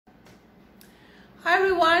Hi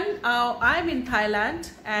everyone, I'm in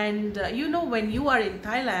Thailand, and when you are in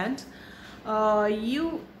Thailand,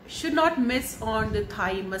 you should not miss on the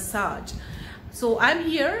Thai massage. So I'm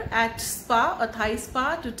here at a Thai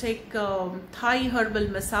spa to take Thai herbal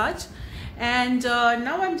massage, and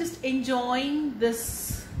now I'm just enjoying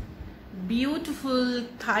this beautiful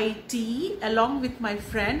Thai tea along with my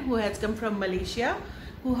friend who has come from Malaysia,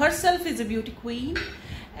 who herself is a beauty queen,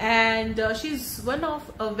 and she's one of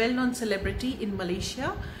a well-known celebrity in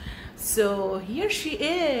Malaysia. So here she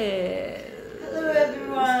is. Hello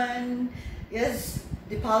everyone. Yes,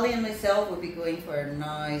 Deepali and myself will be going for a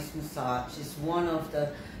nice massage. It's one of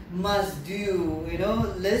the must-do,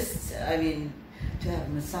 lists. I mean, to have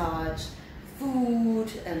massage,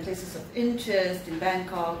 food, and places of interest in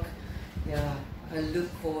Bangkok. Yeah, I look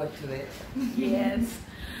forward to it. Yes.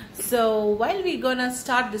 So while we're gonna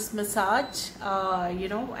start this massage,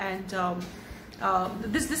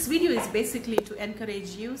 this video is basically to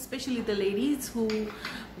encourage you, especially the ladies who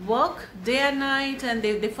work day and night and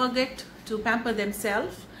they forget to pamper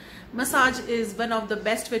themselves. Massage is one of the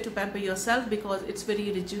best way to pamper yourself because it's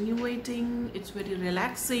very rejuvenating, it's very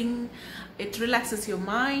relaxing, it relaxes your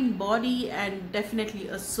mind, body, and definitely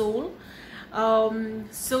a soul.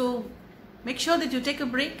 So make sure that you take a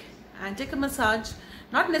break and take a massage.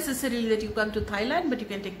 Not necessarily that you come to Thailand, but you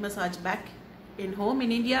can take massage back in home.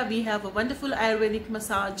 In India, we have a wonderful Ayurvedic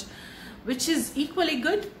massage, which is equally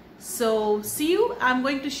good. So see you. I'm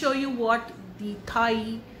going to show you what the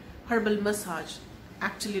Thai herbal massage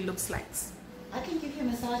actually looks like. I can give you a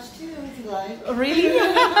massage too if you like. Oh, really?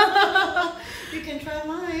 You can try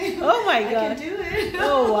mine. Oh my God. I can do it.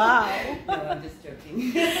 Oh wow. No, I'm just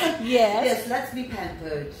joking. Yes. Yes, let's be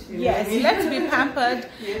pampered. Yes, let's be pampered.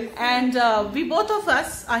 Yes. And we both of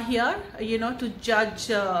us are here, to judge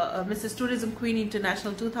Mrs. Tourism Queen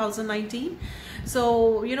International 2019.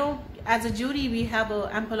 So, as a jury, we have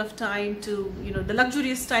ample of time to, the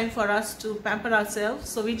luxurious time for us to pamper ourselves.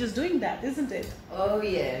 So we're just doing that, isn't it? Oh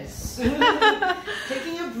yes.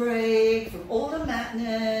 Taking a break from all the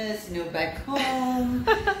madness, back home.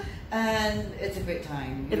 And it's a great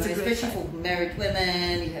time, especially for married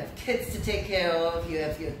women. You have kids to take care of, you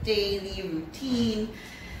have your daily routine.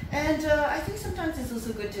 And I think sometimes it's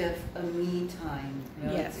also good to have a me time.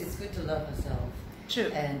 Yes. It's good to love herself. True.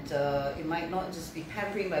 And it might not just be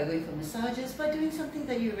pampering by going for massages, but doing something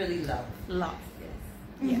that you really love. Love.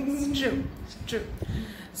 Yes. Yes, true, true.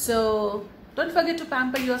 So don't forget to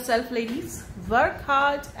pamper yourself, ladies. Work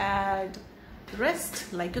hard and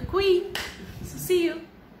rest like a queen. So see you.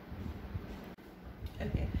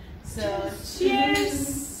 Okay, so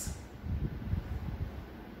cheers.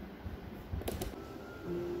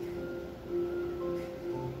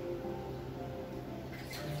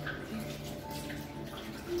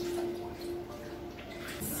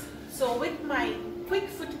 So with my quick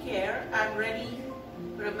foot care, I'm ready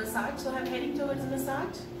for a massage. So I'm heading towards a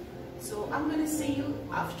massage. So I'm going to see you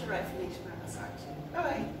after I finish my massage.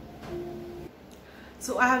 Bye-bye.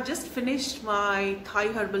 So I have just finished my Thai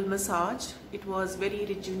herbal massage. It was very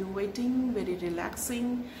rejuvenating, very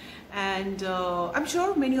relaxing, and I'm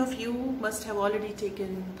sure many of you must have already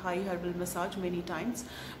taken Thai herbal massage many times,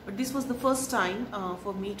 but this was the first time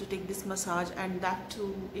for me to take this massage, and that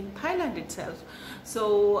too in Thailand itself.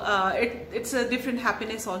 So it's a different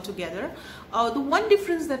happiness altogether. The one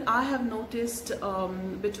difference that I have noticed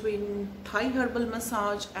between Thai herbal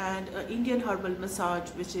massage and Indian herbal massage,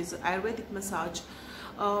 which is Ayurvedic massage,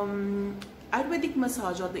 Ayurvedic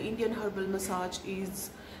massage or the Indian herbal massage is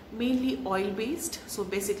mainly oil based. So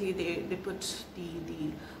basically they put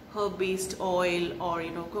the herb based oil or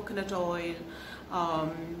coconut oil,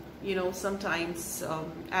 sometimes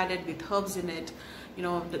added with herbs in it,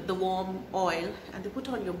 the warm oil, and they put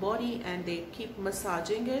on your body and they keep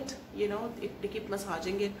massaging it, they keep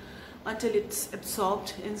massaging it until it's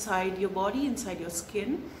absorbed inside your body, inside your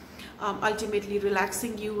skin, ultimately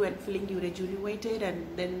relaxing you and feeling you rejuvenated,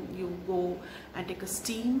 and then you go and take a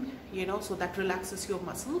steam, so that relaxes your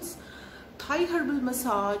muscles. Thai herbal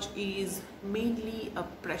massage is mainly a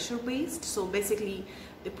pressure based, so basically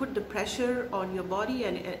they put the pressure on your body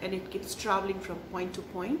and it keeps traveling from point to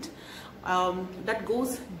point. That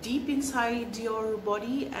goes deep inside your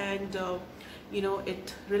body, and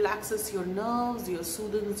it relaxes your nerves,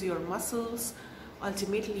 soothes your muscles,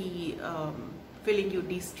 ultimately feeling you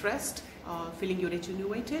de-stressed, feeling you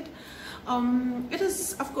rejuvenated. It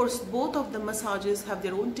is, of course, both of the massages have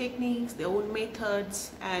their own techniques, their own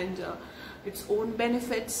methods, and its own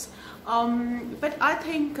benefits. But I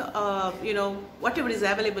think whatever is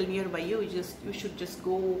available nearby you, you should just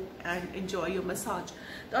go and enjoy your massage.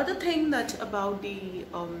 The other thing that about the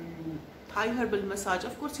Thai herbal massage,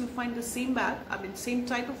 of course you find the same bag, I mean same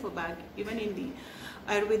type of a bag even in the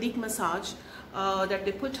Ayurvedic massage, that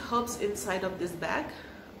they put herbs inside of this bag.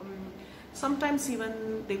 Sometimes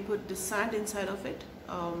even they put the sand inside of it.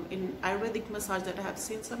 In Ayurvedic massage that I have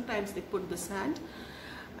seen, sometimes they put the sand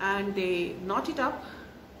and they knot it up,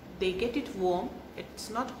 they get it warm, it's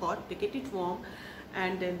not hot, they get it warm,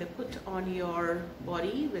 and then they put on your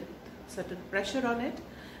body with certain pressure on it,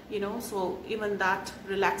 you know, so even that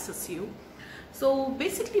relaxes you. So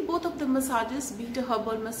basically both of the massages, be it a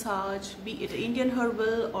herbal massage, be it Indian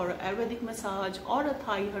herbal or Ayurvedic massage or a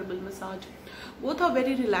Thai herbal massage, both are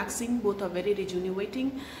very relaxing, both are very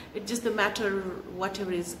rejuvenating. It's just a matter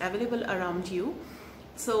whatever is available around you.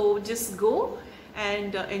 So just go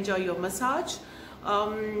and enjoy your massage.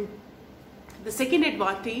 The second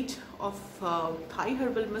advantage of Thai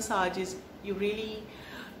herbal massage is you really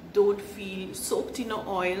don't feel soaked in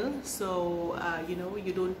oil, so you know,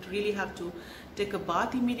 you don't really have to take a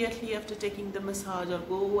bath immediately after taking the massage, or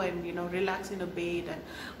go and, you know, relax in a bed and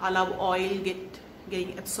allow oil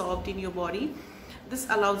getting absorbed in your body. This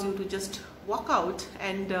allows you to just walk out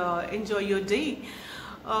and enjoy your day.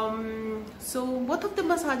 So both of the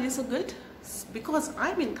massages are good. Because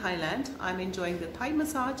I'm in Thailand, I'm enjoying the Thai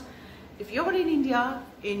massage. If you're in India,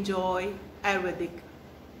 enjoy Ayurvedic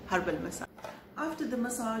herbal massage. After the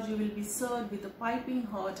massage, you will be served with a piping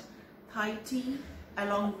hot Thai tea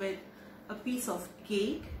along with a piece of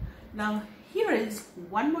cake. Now here is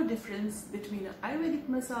one more difference between an Ayurvedic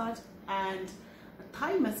massage and a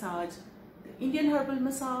Thai massage. The Indian herbal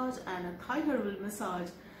massage and a Thai herbal massage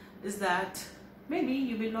is that maybe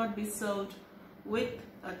you will not be served with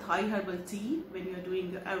a Thai herbal tea when you are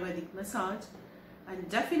doing the Ayurvedic massage, and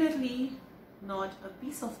definitely not a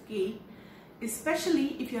piece of cake,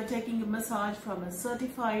 especially if you are taking a massage from a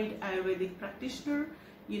certified Ayurvedic practitioner,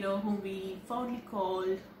 you know, whom we fondly call,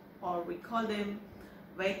 or we call them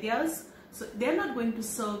Vaidyas. So they're not going to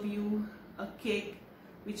serve you a cake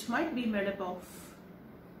which might be made up of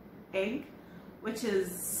egg, which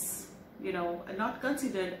is, you know, not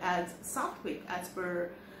considered as sattvic as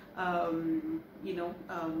per you know,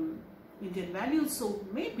 Indian values. So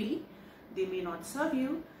maybe they may not serve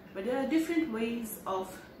you, but there are different ways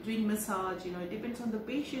of doing massage. You know, it depends on the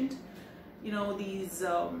patient. You know, these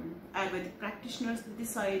Ayurvedic practitioners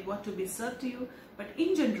decide what to be served to you, but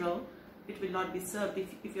in general it will not be served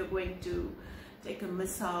if you're going to take a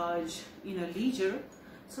massage in a leisure.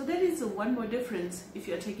 So there is one more difference if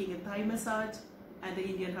you're taking a Thai massage and the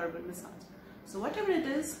Indian herbal massage. So whatever it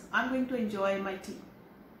is, I'm going to enjoy my tea.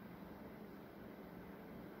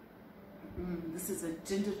 This is a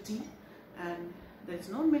ginger tea and there is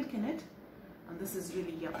no milk in it, and this is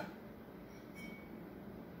really yummy.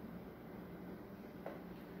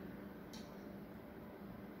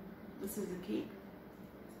 This is a cake.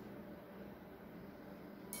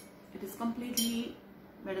 It is completely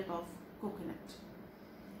made up of coconut.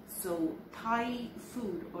 So Thai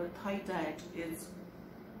food or Thai diet is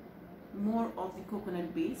more of the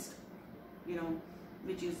coconut based, you know,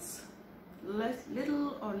 which is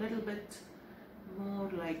little bit more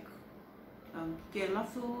like Kerala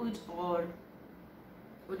food or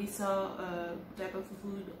Odisha type of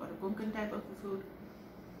food, or a Konkan type of food,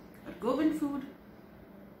 or Goan food.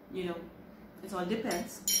 You know, it all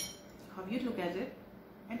depends how you look at it.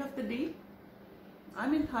 End of the day,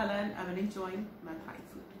 I'm in Thailand, I'm enjoying my Thai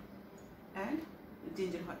food and the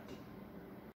ginger hot tea.